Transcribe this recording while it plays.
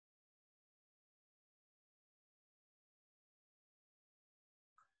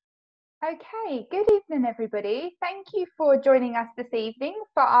Okay, good evening, everybody. Thank you for joining us this evening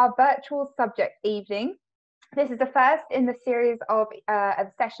for our virtual subject evening. This is the first in the series of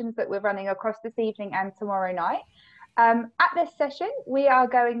sessions that we're running across this evening and tomorrow night. At this session, we are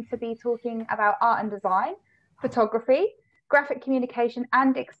going to be talking about art and design, photography, graphic communication,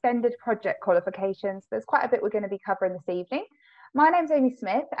 and extended project qualifications. There's quite a bit we're going to be covering this evening. My name's Amy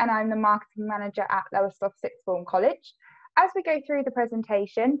Smith, and I'm the marketing manager at Lowestoft Sixth Form College. As we go through the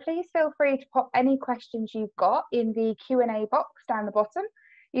presentation, please feel free to pop any questions you've got in the Q&A box down the bottom.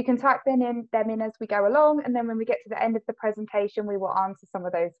 You can type them in as we go along, and then when we get to the end of the presentation, we will answer some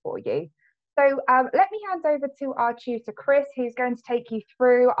of those for you. So let me hand over to our tutor, Chris, who's going to take you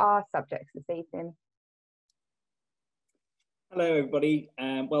through our subjects this evening. Hello, everybody.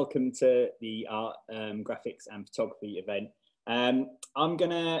 Welcome to the Art, Graphics and Photography event. I'm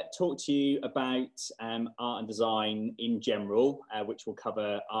going to talk to you about art and design in general, which will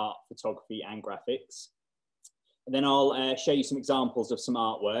cover art, photography and graphics. And then I'll show you some examples of some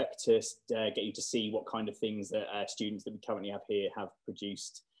artwork to get you to see what kind of things that students that we currently have here have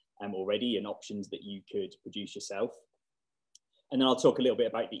produced already, and options that you could produce yourself. And then I'll talk a little bit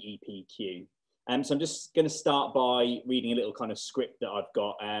about the EPQ. So I'm just going to start by reading a little kind of script that I've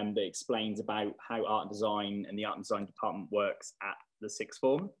got that explains about how art and design and the art and design department works at the sixth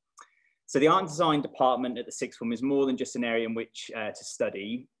form. So the art and design department at the sixth form is more than just an area in which to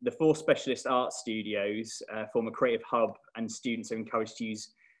study. The 4 specialist art studios form a creative hub, and students are encouraged to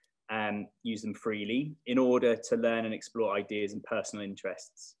use them freely in order to learn and explore ideas and personal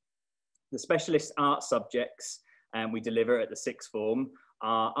interests. The specialist art subjects we deliver at the sixth form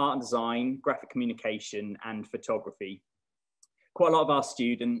are art and design, graphic communication and photography. Quite a lot of our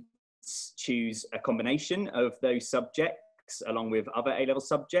students choose a combination of those subjects along with other A-level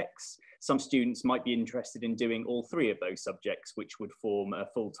subjects. Some students might be interested in doing all 3 of those subjects, which would form a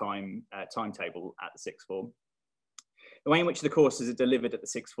full-time timetable at the sixth form. The way in which the courses are delivered at the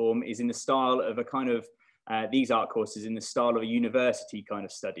sixth form is in the style of a kind of, these art courses in the style of a university kind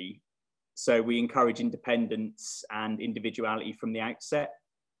of study. So we encourage independence and individuality from the outset.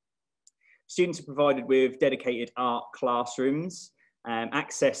 Students are provided with dedicated art classrooms,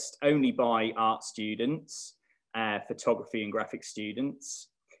 accessed only by art students, photography and graphic students.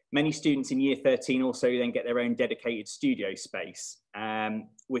 Many students in year 13 also then get their own dedicated studio space,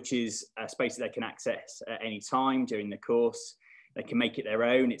 which is a space that they can access at any time during the course. They can make it their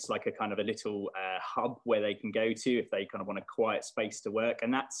own. It's like a kind of a little hub where they can go to if they kind of want a quiet space to work.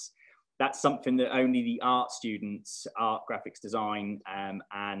 And that's something that only the art students, art, graphics design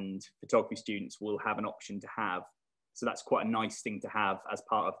and photography students will have an option to have. So that's quite a nice thing to have as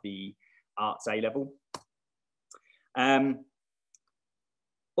part of the arts A-level.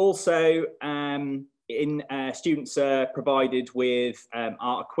 Also, students are provided with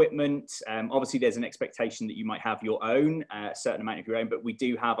art equipment. Obviously, there's an expectation that you might have your own, a certain amount of your own, but we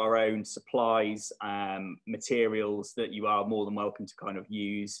do have our own supplies, materials that you are more than welcome to kind of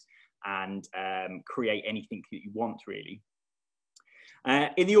use and create anything that you want, really.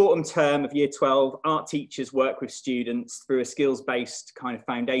 In the autumn term of year 12, art teachers work with students through a skills-based kind of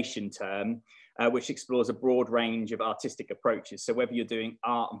foundation term, which explores a broad range of artistic approaches. So whether you're doing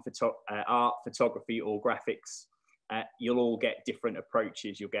art, photography or graphics, you'll all get different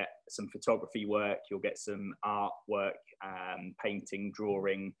approaches. You'll get some photography work, you'll get some art work, painting,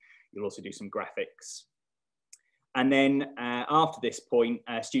 drawing, you'll also do some graphics. And then after this point,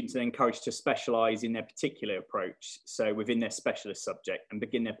 students are encouraged to specialise in their particular approach, so within their specialist subject, and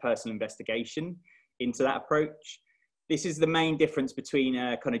begin their personal investigation into that approach. This is the main difference between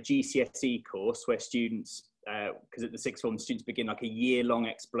a kind of GCSE course where students, because at the sixth form, students begin like a year-long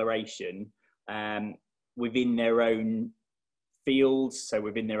exploration within their own fields, so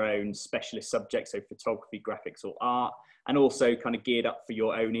within their own specialist subjects, so photography, graphics or art, and also kind of geared up for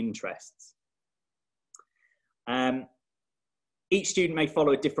your own interests. Each student may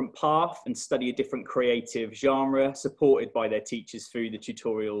follow a different path and study a different creative genre, supported by their teachers through the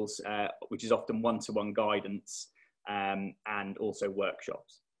tutorials, which is often one-to-one guidance and also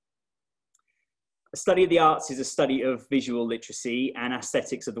workshops. A study of the arts is a study of visual literacy and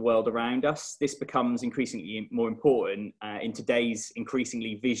aesthetics of the world around us. This becomes increasingly more important in today's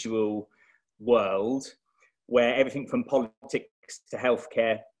increasingly visual world, where everything from politics to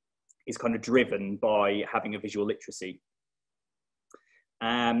healthcare is kind of driven by having a visual literacy.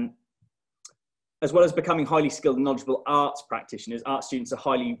 As well as becoming highly skilled and knowledgeable arts practitioners, art students are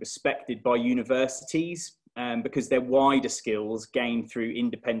highly respected by universities because their wider skills gained through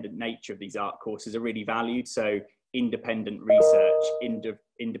independent nature of these art courses are really valued. So independent research,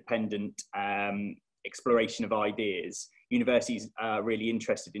 independent exploration of ideas. Universities are really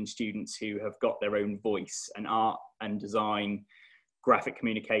interested in students who have got their own voice, and art and design, graphic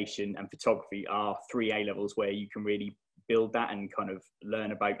communication and photography are 3 A levels where you can really build that and kind of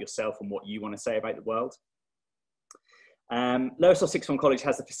learn about yourself and what you want to say about the world. Lowestoft Sixth Form College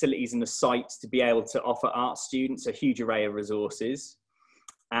has the facilities and the sites to be able to offer art students a huge array of resources.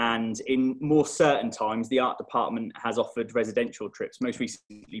 And in more certain times, the art department has offered residential trips, most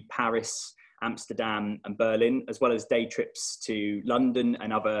recently Paris, Amsterdam and Berlin, as well as day trips to London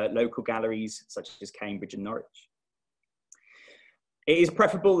and other local galleries such as Cambridge and Norwich. It is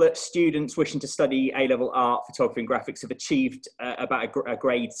preferable that students wishing to study A-level art, photography and graphics have achieved about a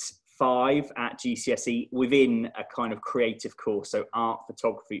grade 5 at GCSE within a kind of creative course, so art,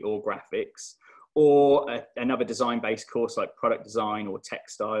 photography or graphics, or another design-based course like product design or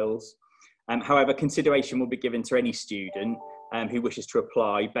textiles. However, consideration will be given to any student who wishes to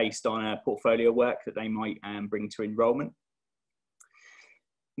apply based on a portfolio work that they might bring to enrolment.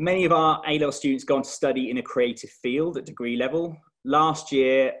 Many of our A-level students go on to study in a creative field at degree level. Last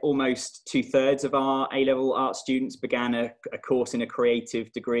year, almost 2/3 of our A-level art students began a course in a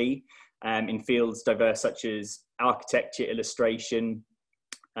creative degree in fields diverse such as architecture, illustration,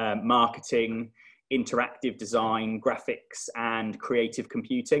 marketing, interactive design, graphics and creative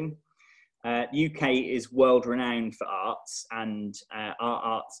computing. UK is world renowned for arts and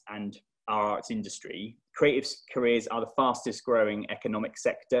our arts industry. Creative careers are the fastest growing economic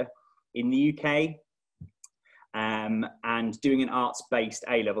sector in the UK. And doing an arts-based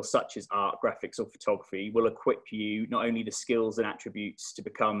A-level such as art, graphics or photography will equip you not only the skills and attributes to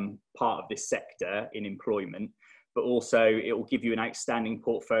become part of this sector in employment, but also it will give you an outstanding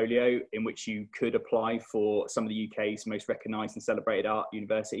portfolio in which you could apply for some of the UK's most recognised and celebrated art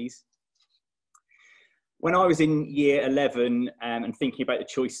universities. When I was in year 11 and thinking about the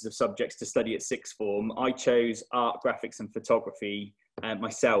choices of subjects to study at sixth form, I chose art, graphics and photography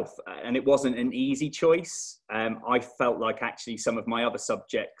myself, and it wasn't an easy choice. I felt like actually some of my other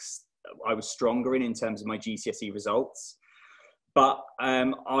subjects I was stronger in terms of my GCSE results, but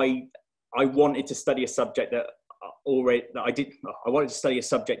I wanted to study a subject that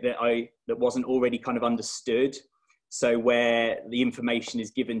that wasn't already kind of understood. So where the information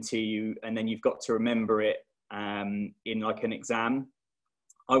is given to you and then you've got to remember it in like an exam.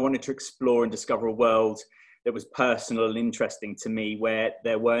 I wanted to explore and discover a world that was personal and interesting to me, where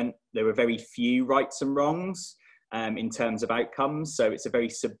there were very few rights and wrongs in terms of outcomes. So it's a very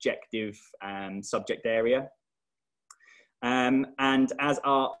subjective subject area. And as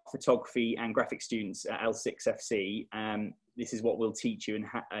art, photography and graphic students at L6FC, this is what we'll teach you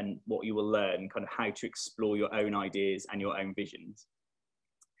and what you will learn, kind of how to explore your own ideas and your own visions.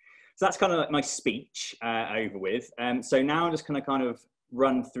 So that's kind of like my speech over with. So now I'm just going to kind of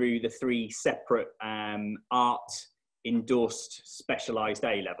run through the 3 separate art endorsed specialised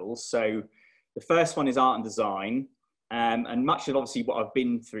A levels. So the first one is art and design. And much of obviously what I've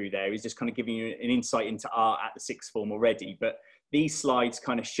been through there is just kind of giving you an insight into art at the sixth form already. But these slides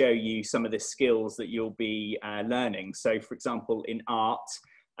kind of show you some of the skills that you'll be learning. So for example, in art,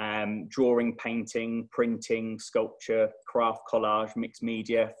 drawing, painting, printing, sculpture, craft, collage, mixed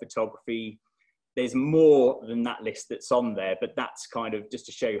media, photography. There's more than that list that's on there, but that's kind of just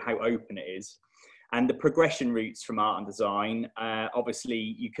to show you how open it is. And the progression routes from art and design,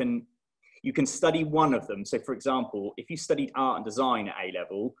 obviously you can study one of them. So for example, if you studied art and design at A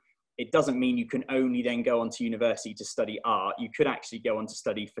level, it doesn't mean you can only then go on to university to study art. You could actually go on to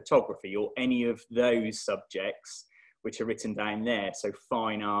study photography or any of those subjects which are written down there. So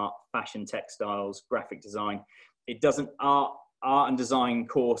fine art, fashion, textiles, graphic design. Art and design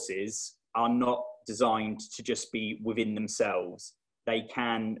courses are not designed to just be within themselves. They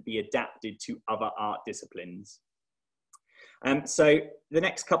can be adapted to other art disciplines. So the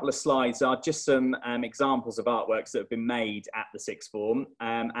next couple of slides are just some examples of artworks that have been made at the sixth form.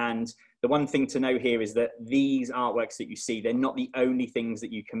 And the one thing to know here is that these artworks that you see, they're not the only things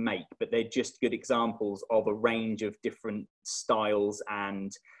that you can make, but they're just good examples of a range of different styles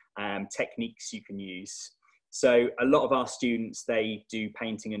and techniques you can use. So a lot of our students, they do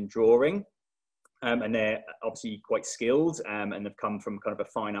painting and drawing. And they're obviously quite skilled and they've come from kind of a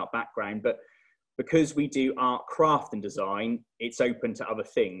fine art background, but because we do art, craft and design, it's open to other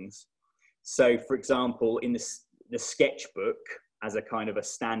things. So for example, in the sketchbook as a kind of a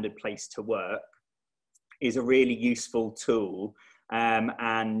standard place to work is a really useful tool.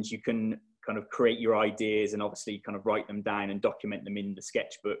 And you can kind of create your ideas and obviously kind of write them down and document them in the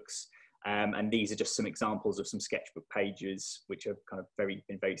sketchbooks. And these are just some examples of some sketchbook pages, which have kind of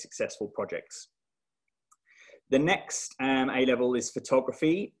been very successful projects. The next A-level is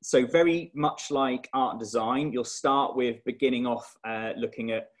photography. So very much like art and design, you'll start with beginning off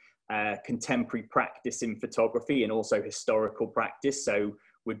looking at contemporary practice in photography and also historical practice. So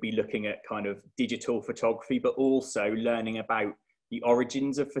we'd be looking at kind of digital photography, but also learning about the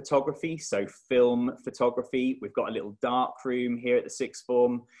origins of photography. So film photography. We've got a little dark room here at the sixth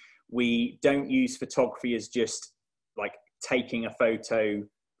form. We don't use photography as just like taking a photo,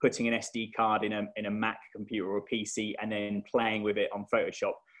 putting an SD card in a Mac computer or a PC and then playing with it on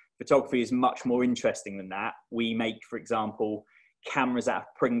Photoshop. Photography is much more interesting than that. We make, for example, cameras out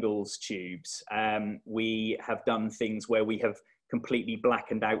of Pringles tubes. We have done things where we have completely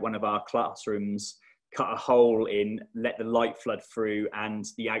blackened out one of our classrooms, cut a hole in, let the light flood through, and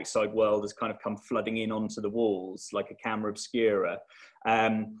the outside world has kind of come flooding in onto the walls like a camera obscura.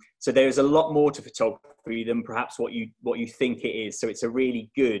 So there's a lot more to photography than perhaps what you think it is. So it's a really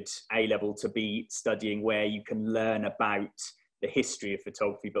good A-level to be studying, where you can learn about the history of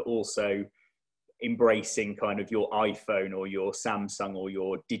photography, but also embracing kind of your iPhone or your Samsung or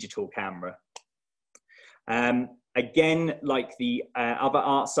your digital camera. Again, like the other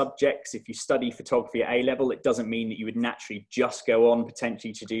art subjects, if you study photography at A-level, it doesn't mean that you would naturally just go on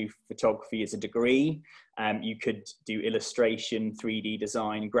potentially to do photography as a degree. You could do illustration, 3D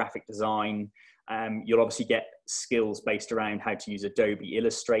design, graphic design. You'll obviously get skills based around how to use Adobe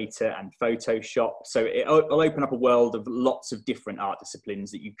Illustrator and Photoshop. So it'll open up a world of lots of different art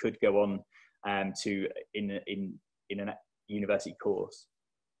disciplines that you could go on to in a university course.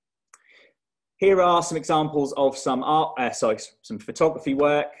 Here are some examples of some some photography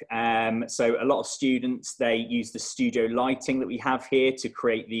work. So a lot of students, they use the studio lighting that we have here to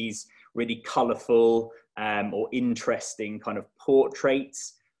create these really colourful or interesting kind of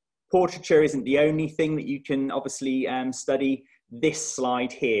portraits. Portraiture isn't the only thing that you can obviously study. This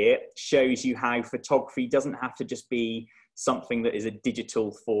slide here shows you how photography doesn't have to just be something that is a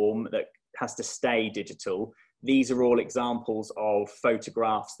digital form that has to stay digital. These are all examples of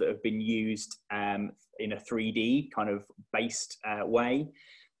photographs that have been used in a 3D kind of based way.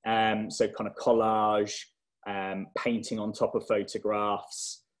 So kind of collage, painting on top of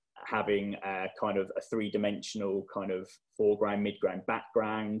photographs, having kind of a three-dimensional kind of foreground, midground,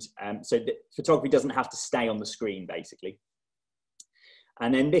 background. So the photography doesn't have to stay on the screen, basically.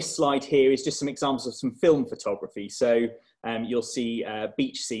 And then this slide here is just some examples of some film photography. So you'll see a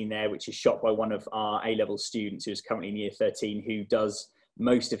beach scene there, which is shot by one of our A-level students who's currently in year 13, who does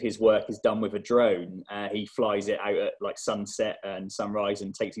most of his work is done with a drone. He flies it out at like sunset and sunrise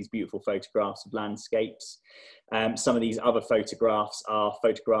and takes these beautiful photographs of landscapes. Some of these other photographs are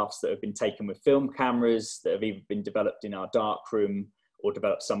photographs that have been taken with film cameras that have either been developed in our darkroom or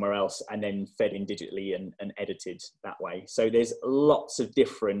developed somewhere else and then fed in digitally and edited that way. So there's lots of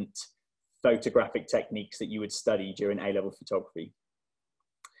different photographic techniques that you would study during A-level photography.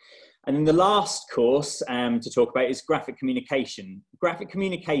 And then the last course to talk about is graphic communication. Graphic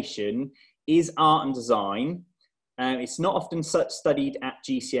communication is art and design. It's not often studied at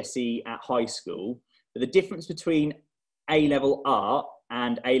GCSE at high school, but the difference between A-level art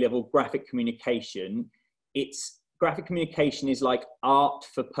and A-level graphic communication, graphic communication is like art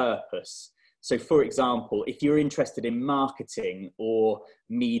for purpose. So for example, if you're interested in marketing or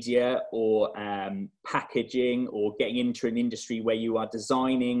media or packaging or getting into an industry where you are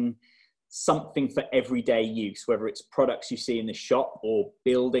designing something for everyday use, whether it's products you see in the shop or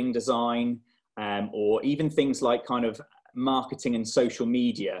building design, or even things like kind of marketing and social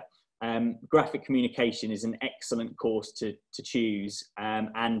media, graphic communication is an excellent course to choose,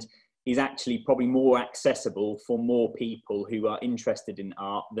 and is actually probably more accessible for more people who are interested in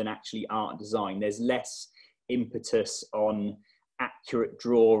art than actually art and design. There's less impetus on accurate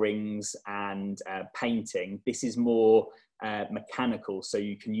drawings and painting. This is more mechanical, so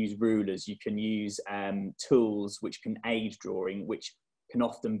you can use rulers, you can use tools which can aid drawing, which can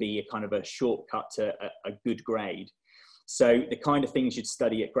often be a kind of a shortcut to a good grade. So the kind of things you'd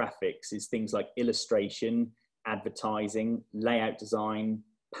study at graphics is things like illustration, advertising, layout design,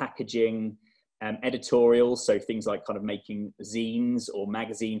 packaging, editorials, so things like kind of making zines or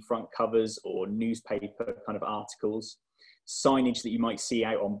magazine front covers or newspaper kind of articles, signage that you might see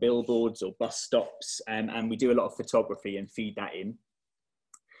out on billboards or bus stops, and we do a lot of photography and feed that in.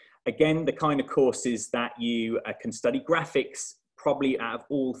 Again, the kind of courses that you can study, graphics, probably out of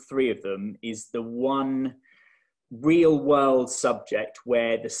all three of them, is the one real world subject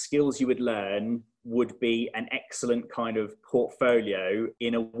where the skills you would learn would be an excellent kind of portfolio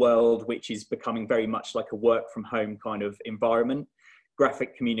in a world which is becoming very much like a work from home kind of environment.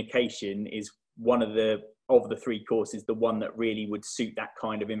 Graphic communication is one of the of the three courses the one that really would suit that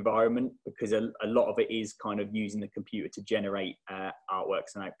kind of environment, because a lot of it is kind of using the computer to generate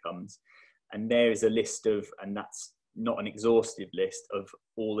artworks and outcomes. And there is a list of, and that's not an exhaustive list, of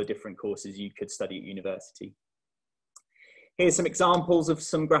all the different courses you could study at university. Here's some examples of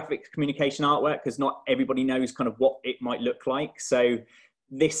some graphic communication artwork, because not everybody knows kind of what it might look like. So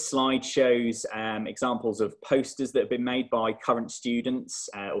this slide shows examples of posters that have been made by current students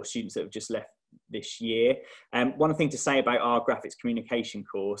or students that have just left this year. One thing to say about our graphics communication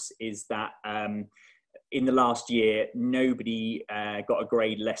course is that in the last year, nobody got a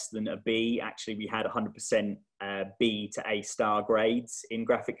grade less than a B. Actually, we had 100% B to A star grades in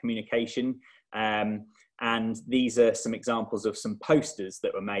graphic communication. And these are some examples of some posters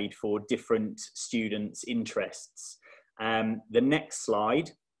that were made for different students' interests. The next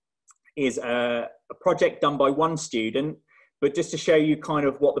slide is a project done by one student, but just to show you kind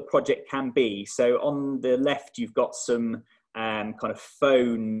of what the project can be. So on the left, you've got some kind of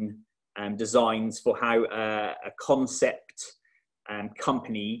phone designs for how a concept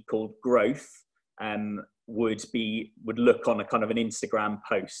company called Growth would look on a kind of an Instagram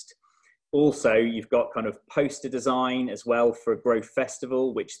post. Also, you've got kind of poster design as well for a Growth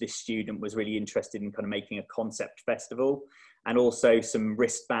Festival, which this student was really interested in kind of making a concept festival, and also some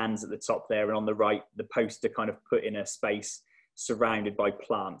wristbands at the top there, and on the right, the poster kind of put in a space surrounded by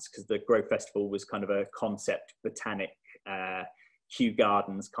plants, because the Growth Festival was kind of a concept botanic Kew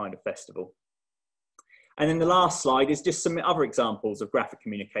Gardens kind of festival. And then the last slide is just some other examples of graphic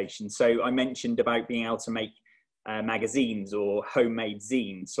communication. So I mentioned about being able to make magazines or homemade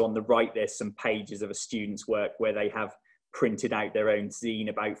zines. So on the right, there's some pages of a student's work where they have printed out their own zine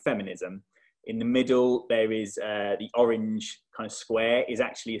about feminism. In the middle, there is the orange kind of square is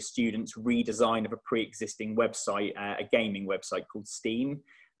actually a student's redesign of a pre-existing website, a gaming website called Steam.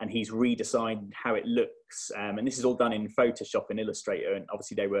 And he's redesigned how it looks. And this is all done in Photoshop and Illustrator. And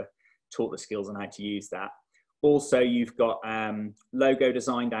obviously they were taught the skills on how to use that. Also, you've got logo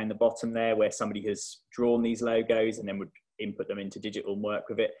design down the bottom there, where somebody has drawn these logos and then would input them into digital and work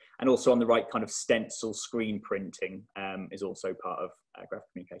with it. And also on the right, kind of stencil screen printing is also part of graphic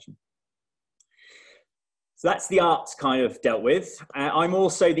communication. So that's the arts kind of dealt with. I'm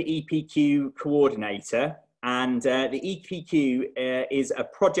also the EPQ coordinator, and the EPQ is a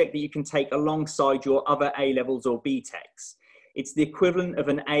project that you can take alongside your other A-levels or BTECs. It's the equivalent of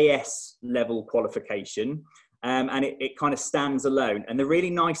an AS level qualification, and it kind of stands alone. And the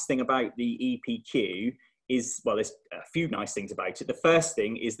really nice thing about the EPQ is, well, there's a few nice things about it. The first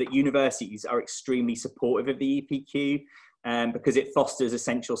thing is that universities are extremely supportive of the EPQ because it fosters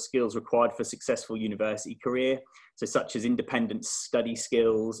essential skills required for a successful university career, so such as independent study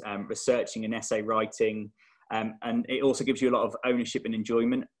skills, researching and essay writing, and it also gives you a lot of ownership and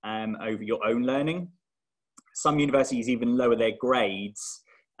enjoyment over your own learning. Some universities even lower their grades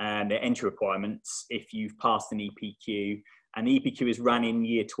and their entry requirements if you've passed an EPQ, and the EPQ is run in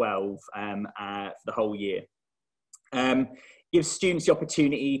year 12 for the whole year. Gives students the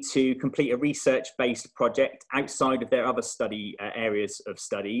opportunity to complete a research-based project outside of their other study areas of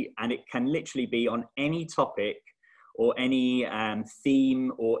study, and it can literally be on any topic or any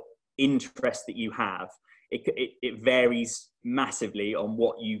theme or interest that you have. It varies massively on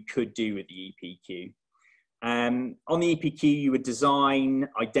what you could do with the EPQ. On the EPQ, you would design,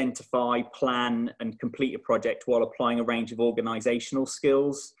 identify, plan, and complete a project while applying a range of organisational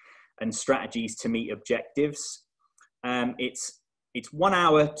skills and strategies to meet objectives. It's 1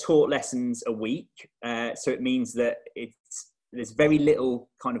 hour taught lessons a week, so it means that there's very little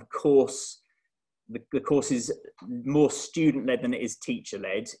kind of course. The course is more student-led than it is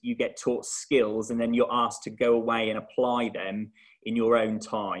teacher-led. You get taught skills, and then you're asked to go away and apply them in your own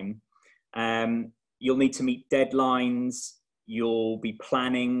time. You'll need to meet deadlines. You'll be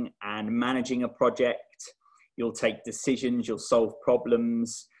planning and managing a project. You'll take decisions. You'll solve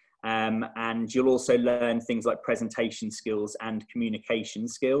problems. And you'll also learn things like presentation skills and communication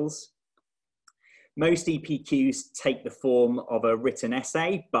skills. Most EPQs take the form of a written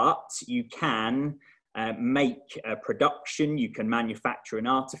essay, but you can make a production, you can manufacture an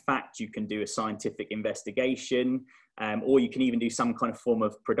artifact, you can do a scientific investigation, or you can even do some kind of form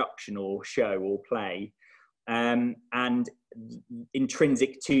of production or show or play. And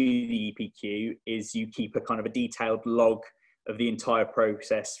intrinsic to the EPQ is you keep a kind of a detailed log of the entire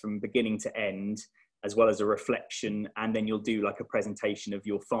process from beginning to end, as well as a reflection, and then you'll do like a presentation of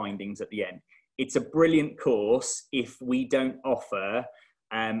your findings at the end. It's a brilliant course if we don't offer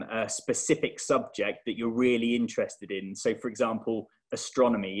a specific subject that you're really interested in. So for example,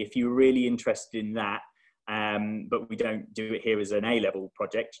 astronomy, if you're really interested in that but we don't do it here as an A-level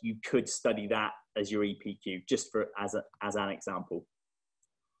project. You could study that as your EPQ, just as an example.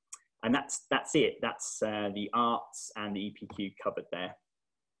 And that's it. That's the arts and the EPQ covered there.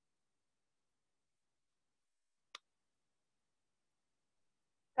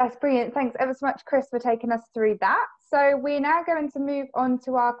 That's brilliant. Thanks ever so much, Chris, for taking us through that. So we're now going to move on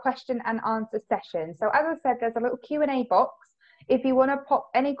to our question and answer session. So as I said, there's a little Q&A box. If you want to pop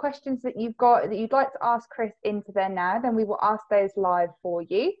any questions that you've got that you'd like to ask Chris into there now, then we will ask those live for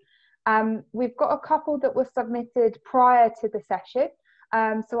you. We've got a couple that were submitted prior to the session.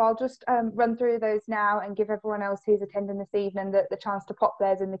 So I'll just run through those now and give everyone else who's attending this evening the chance to pop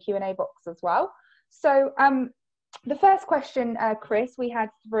theirs in the Q&A box as well. So the first question, Chris, we had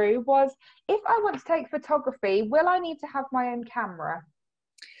through was, if I want to take photography, will I need to have my own camera?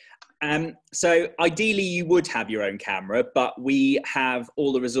 So ideally you would have your own camera, but we have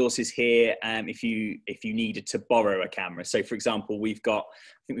all the resources here if you needed to borrow a camera. So for example, I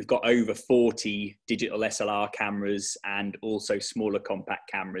think we've got over 40 digital SLR cameras and also smaller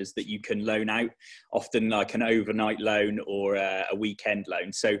compact cameras that you can loan out, often like an overnight loan or a weekend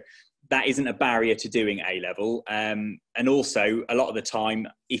loan. So that isn't a barrier to doing A-level. And also a lot of the time,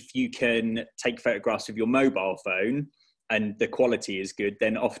 if you can take photographs with your mobile phone and the quality is good,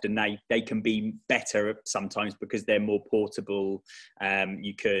 then often they can be better sometimes because they're more portable.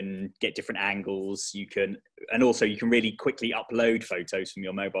 You can get different angles, and also you can really quickly upload photos from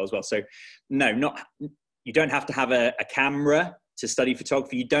your mobile as well. So no, you don't have to have a camera to study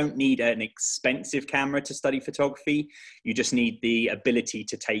photography. You don't need an expensive camera to study photography. You just need the ability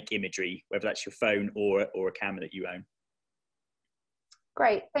to take imagery, whether that's your phone or a camera that you own.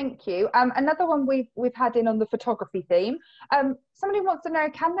 Great, thank you. Another one we've had in on the photography theme. Somebody wants to know,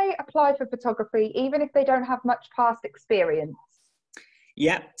 can they apply for photography even if they don't have much past experience?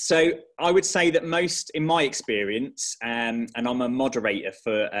 Yeah, so I would say that in my experience, and I'm a moderator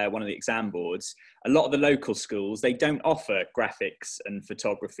for one of the exam boards, a lot of the local schools, they don't offer graphics and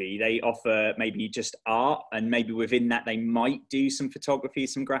photography. They offer maybe just art, and maybe within that they might do some photography,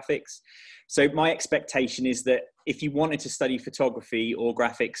 some graphics. So my expectation is that if you wanted to study photography or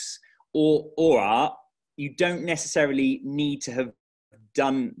graphics or art, you don't necessarily need to have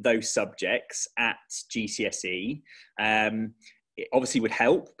done those subjects at GCSE. It obviously would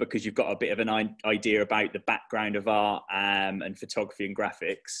help because you've got a bit of an idea about the background of art and photography and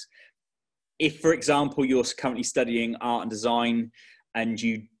graphics. If, for example, you're currently studying art and design and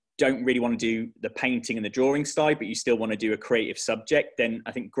you don't really want to do the painting and the drawing side, but you still want to do a creative subject, then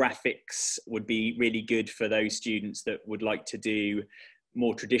I think graphics would be really good for those students that would like to do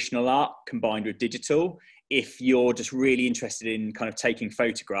more traditional art combined with digital. If you're just really interested in kind of taking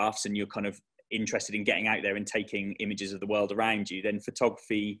photographs and you're kind of interested in getting out there and taking images of the world around you, then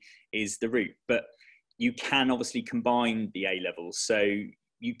photography is the route. But you can obviously combine the A-levels. So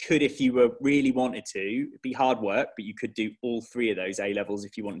you could, if you really wanted to, it'd be hard work, but you could do all three of those A-levels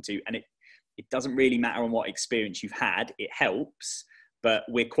if you wanted to. And it doesn't really matter on what experience you've had, it helps, but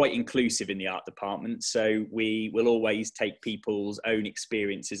we're quite inclusive in the art department. So we will always take people's own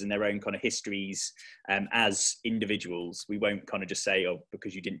experiences and their own kind of histories as individuals. We won't kind of just say, oh,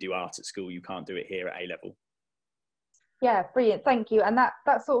 because you didn't do art at school, you can't do it here at A-level. Yeah, brilliant, thank you. And that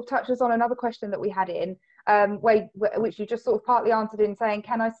sort of touches on another question that we had in, which you just sort of partly answered in saying,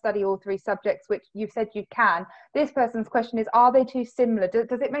 can I study all three subjects, which you've said you can. This person's question is, are they too similar?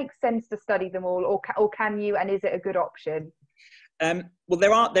 Does it make sense to study them all, or can you, and is it a good option?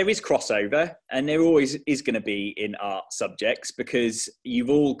 Well, there is crossover, and there always is going to be in art subjects, because you've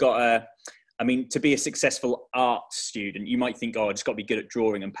all got to be a successful art student, you might think, oh, I just got to be good at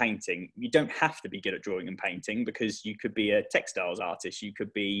drawing and painting. You don't have to be good at drawing and painting, because you could be a textiles artist, you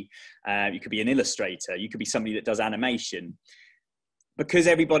could be an illustrator, you could be somebody that does animation. Because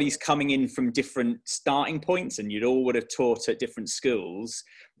everybody's coming in from different starting points and you'd all would have taught at different schools,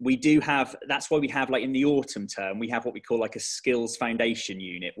 that's why we have, like in the autumn term, we have what we call like a skills foundation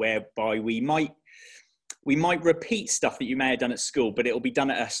unit, whereby we might repeat stuff that you may have done at school, but it'll be done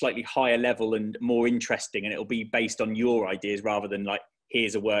at a slightly higher level and more interesting, and it'll be based on your ideas rather than like,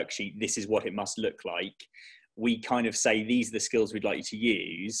 here's a worksheet, this is what it must look like. We kind of say, these are the skills we'd like you to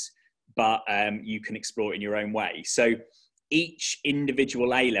use, but you can explore it in your own way. So each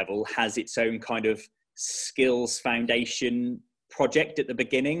individual A-level has its own kind of skills foundation project at the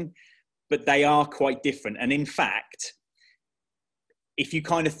beginning, but they are quite different. And in fact, if you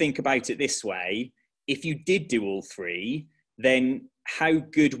kind of think about it this way, if you did do all three, then how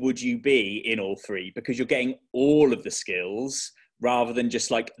good would you be in all three? Because you're getting all of the skills rather than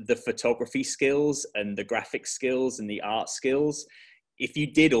just like the photography skills and the graphic skills and the art skills. if you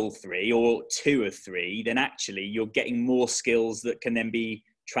did all three or two of three, then actually you're getting more skills that can then be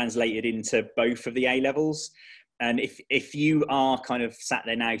translated into both of the A levels. And if you are kind of sat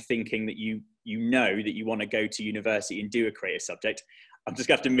there now thinking that you know that you want to go to university and do a creative subject, I'm just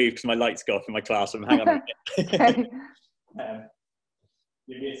going to have to move because my lights go off in my classroom. Hang on a minute. Okay.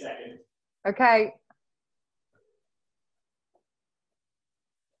 Give me a second. Okay.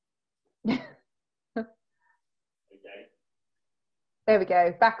 Okay. There we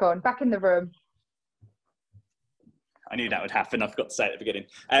go. Back on. Back in the room. I knew that would happen. I forgot to say at the beginning.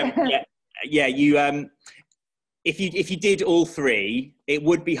 Yeah. You if you did all three, it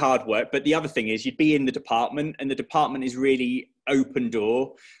would be hard work. But the other thing is, you'd be in the department, and the department is really open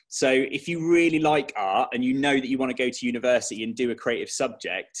door. So if you really like art and you know that you want to go to university and do a creative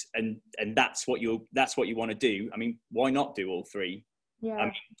subject, and that's what you want to do, I mean, why not do all three? Yeah. I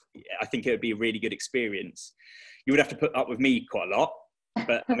mean, I think it would be a really good experience. You would have to put up with me quite a lot,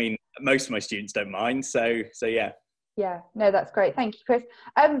 but I mean, most of my students don't mind. So yeah. Yeah, no, that's great. Thank you, Chris.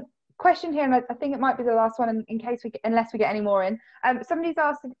 Question here, and I think it might be the last one in case unless we get any more in. Somebody's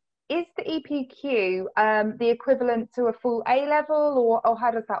asked, is the EPQ the equivalent to a full A level, or how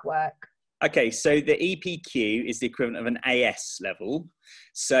does that work? Okay, so the EPQ is the equivalent of an AS level.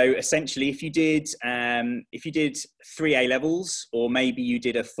 So essentially, if you did 3 A levels, or maybe you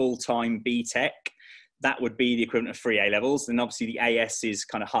did a full-time BTEC, that would be the equivalent of 3 A levels. And obviously the AS is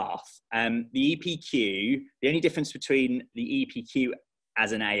kind of half. The EPQ, the only difference between the EPQ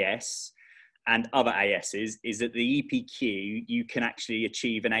as an AS and other ASs is that the EPQ, you can actually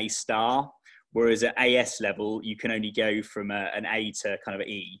achieve an A star, whereas at AS level, you can only go from an A to kind of an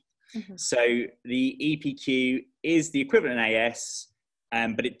E. Mm-hmm. So the EPQ is the equivalent of AS,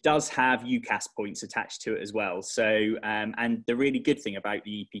 but it does have UCAS points attached to it as well. So, and the really good thing about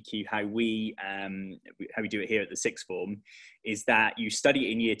the EPQ, how we do it here at the sixth form, is that you study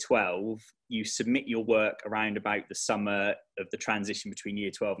it in year 12, you submit your work around about the summer of the transition between year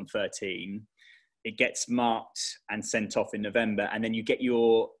 12 and 13. It gets marked and sent off in November, and then you get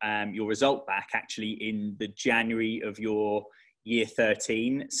your result back actually in the January of your year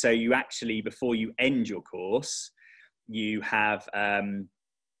 13. So you actually, before you end your course, you have a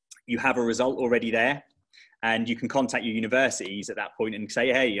result already there, and you can contact your universities at that point and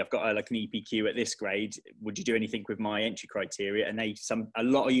say, hey, I've got an EPQ at this grade, would you do anything with my entry criteria? And a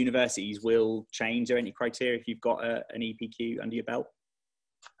lot of universities will change their entry criteria if you've got an EPQ under your belt.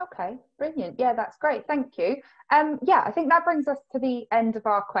 Okay, brilliant. Yeah, that's great. Thank you. Yeah, I think that brings us to the end of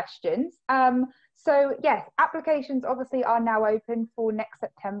our questions. So yes, applications obviously are now open for next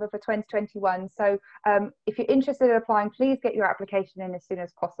September for 2021. So if you're interested in applying, please get your application in as soon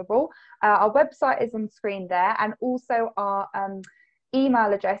as possible. Our website is on screen there, and also our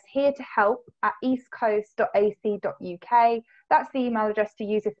email address, here to help at eastcoast.ac.uk. That's the email address to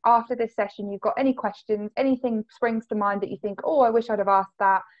use if after this session you've got any questions, anything springs to mind that you think, oh, I wish I'd have asked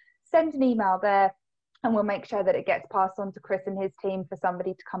that, send an email there and we'll make sure that it gets passed on to Chris and his team for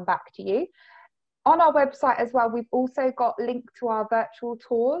somebody to come back to you. On our website as well, we've also got linked to our virtual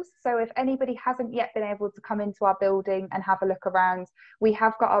tours. So if anybody hasn't yet been able to come into our building and have a look around, we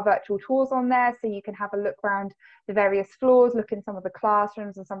have got our virtual tours on there. So you can have a look around the various floors, look in some of the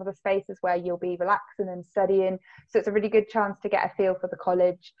classrooms and some of the spaces where you'll be relaxing and studying. So it's a really good chance to get a feel for the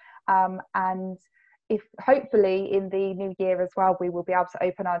college. And if hopefully in the new year as well, we will be able to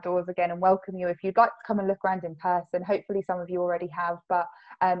open our doors again and welcome you. If you'd like to come and look around in person, hopefully some of you already have, but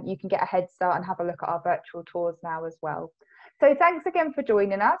you can get a head start and have a look at our virtual tours now as well. So thanks again for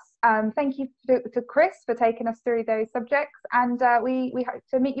joining us. Thank you to Chris for taking us through those subjects, and we hope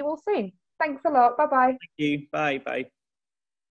to meet you all soon. Thanks a lot. Bye-bye. Thank you. Bye.